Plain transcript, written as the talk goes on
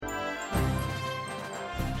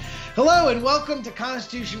Hello and welcome to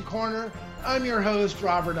Constitution Corner. I'm your host,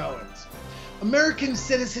 Robert Owens. American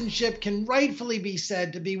citizenship can rightfully be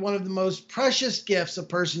said to be one of the most precious gifts a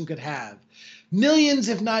person could have. Millions,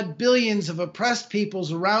 if not billions, of oppressed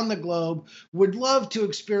peoples around the globe would love to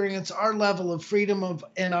experience our level of freedom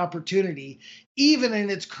and opportunity, even in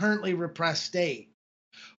its currently repressed state.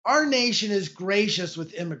 Our nation is gracious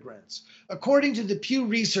with immigrants. According to the Pew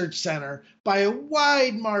Research Center, by a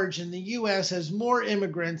wide margin, the U.S. has more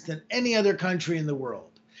immigrants than any other country in the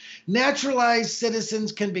world. Naturalized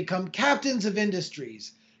citizens can become captains of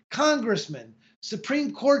industries, congressmen,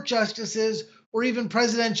 Supreme Court justices, or even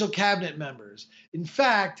presidential cabinet members. In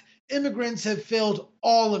fact, immigrants have filled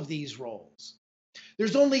all of these roles.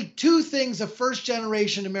 There's only two things a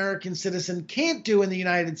first-generation American citizen can't do in the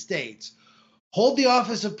United States: hold the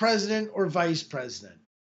office of president or vice president.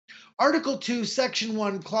 Article 2, Section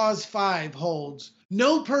 1, Clause 5 holds,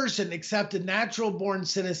 "No person except a natural-born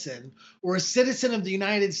citizen or a citizen of the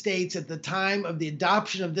United States at the time of the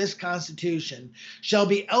adoption of this Constitution shall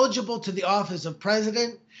be eligible to the office of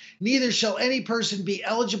president. Neither shall any person be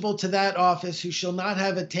eligible to that office who shall not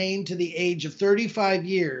have attained to the age of 35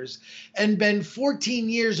 years and been 14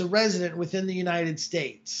 years a resident within the United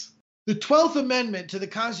States." The 12th Amendment to the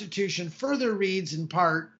Constitution further reads in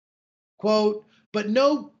part, quote, "But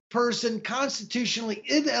no person constitutionally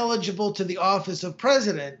ineligible to the office of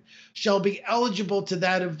president shall be eligible to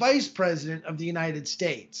that of vice president of the United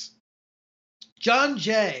States." John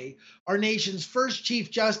Jay, our nation's first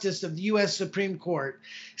Chief Justice of the U.S. Supreme Court,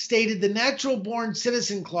 stated the natural-born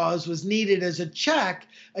citizen clause was needed as a check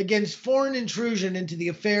against foreign intrusion into the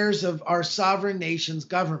affairs of our sovereign nation's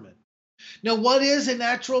government. Now, what is a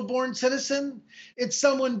natural-born citizen? It's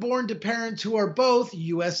someone born to parents who are both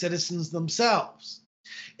U.S. citizens themselves.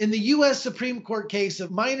 In the U.S. Supreme Court case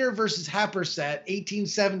of Minor versus Happersett,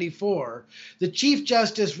 1874, the Chief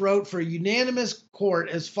Justice wrote for a unanimous court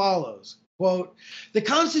as follows, quote, "The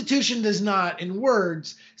Constitution does not, in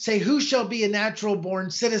words, say who shall be a natural-born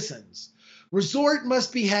citizens. Resort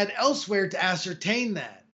must be had elsewhere to ascertain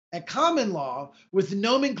that. At common law, with the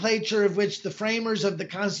nomenclature of which the framers of the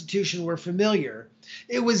Constitution were familiar,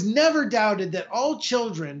 it was never doubted that all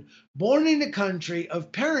children born in a country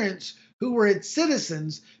of parents who were its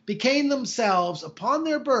citizens became themselves, upon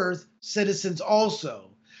their birth, citizens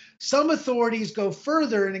also. Some authorities go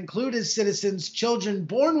further and include as citizens children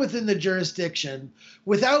born within the jurisdiction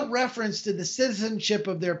without reference to the citizenship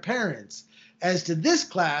of their parents. As to this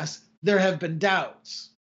class, there have been doubts."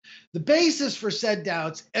 The basis for said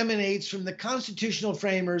doubts emanates from the constitutional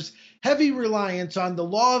framers' heavy reliance on The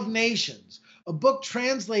Law of Nations, a book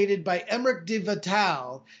translated by Émeric de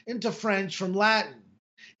Vital into French from Latin.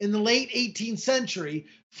 In the late 18th century,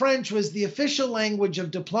 French was the official language of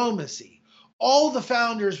diplomacy. All the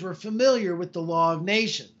founders were familiar with the Law of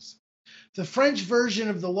Nations. The French version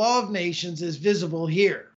of the Law of Nations is visible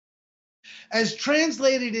here. As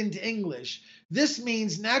translated into English, this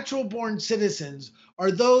means natural-born citizens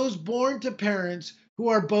are those born to parents who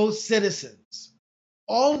are both citizens.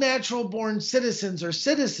 All natural-born citizens are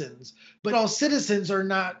citizens, but all citizens are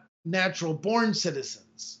not natural-born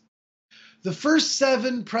citizens. The first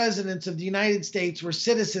 7 presidents of the United States were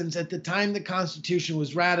citizens at the time the Constitution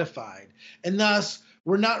was ratified, and thus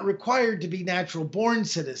were not required to be natural-born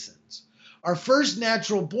citizens. Our first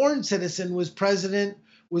natural-born citizen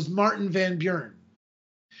was Martin Van Buren.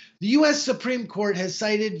 The U.S. Supreme Court has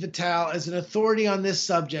cited Vital as an authority on this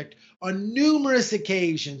subject on numerous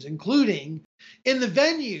occasions, including in the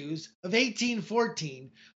Venues of 1814,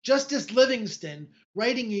 Justice Livingston,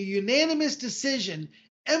 writing a unanimous decision,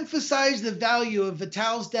 emphasized the value of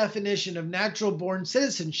Vital's definition of natural-born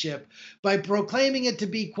citizenship by proclaiming it to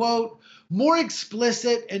be, quote, "more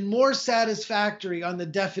explicit and more satisfactory on the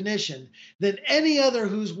definition than any other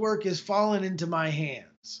whose work has fallen into my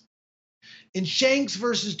hands." In Shanks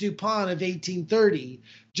versus DuPont of 1830,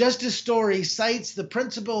 Justice Story cites the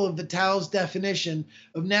principle of Vital's definition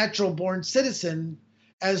of natural-born citizen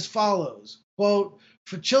as follows, quote,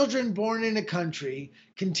 "For children born in a country,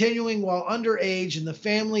 continuing while under age in the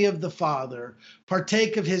family of the father,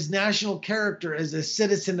 partake of his national character as a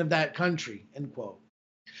citizen of that country," end quote.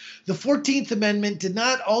 The 14th Amendment did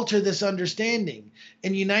not alter this understanding.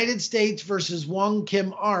 In United States versus Wong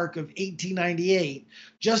Kim Ark of 1898,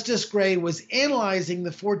 Justice Gray was analyzing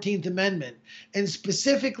the 14th Amendment and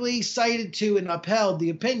specifically cited to and upheld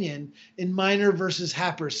the opinion in Minor versus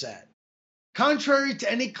Happersett. Contrary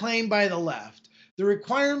to any claim by the left, The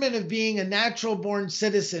requirement of being a natural-born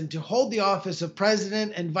citizen to hold the office of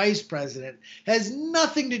president and vice president has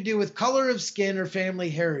nothing to do with color of skin or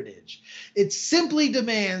family heritage. It simply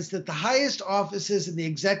demands that the highest offices in the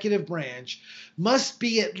executive branch must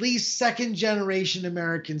be at least second-generation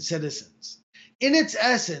American citizens. In its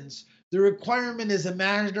essence, the requirement is a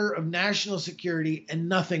matter of national security and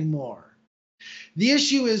nothing more. The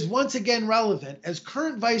issue is once again relevant as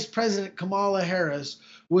current Vice President Kamala Harris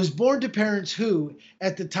was born to parents who,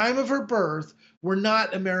 at the time of her birth, were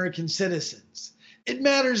not American citizens. It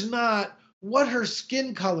matters not what her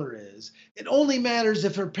skin color is. It only matters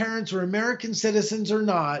if her parents were American citizens or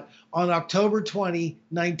not on October 20,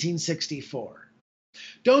 1964.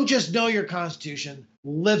 Don't just know your Constitution,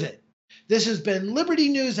 live it. This has been Liberty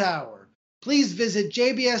News Hour. Please visit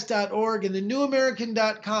jbs.org and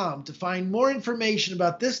thenewamerican.com to find more information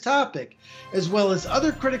about this topic, as well as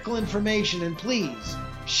other critical information, and please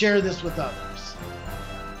share this with others.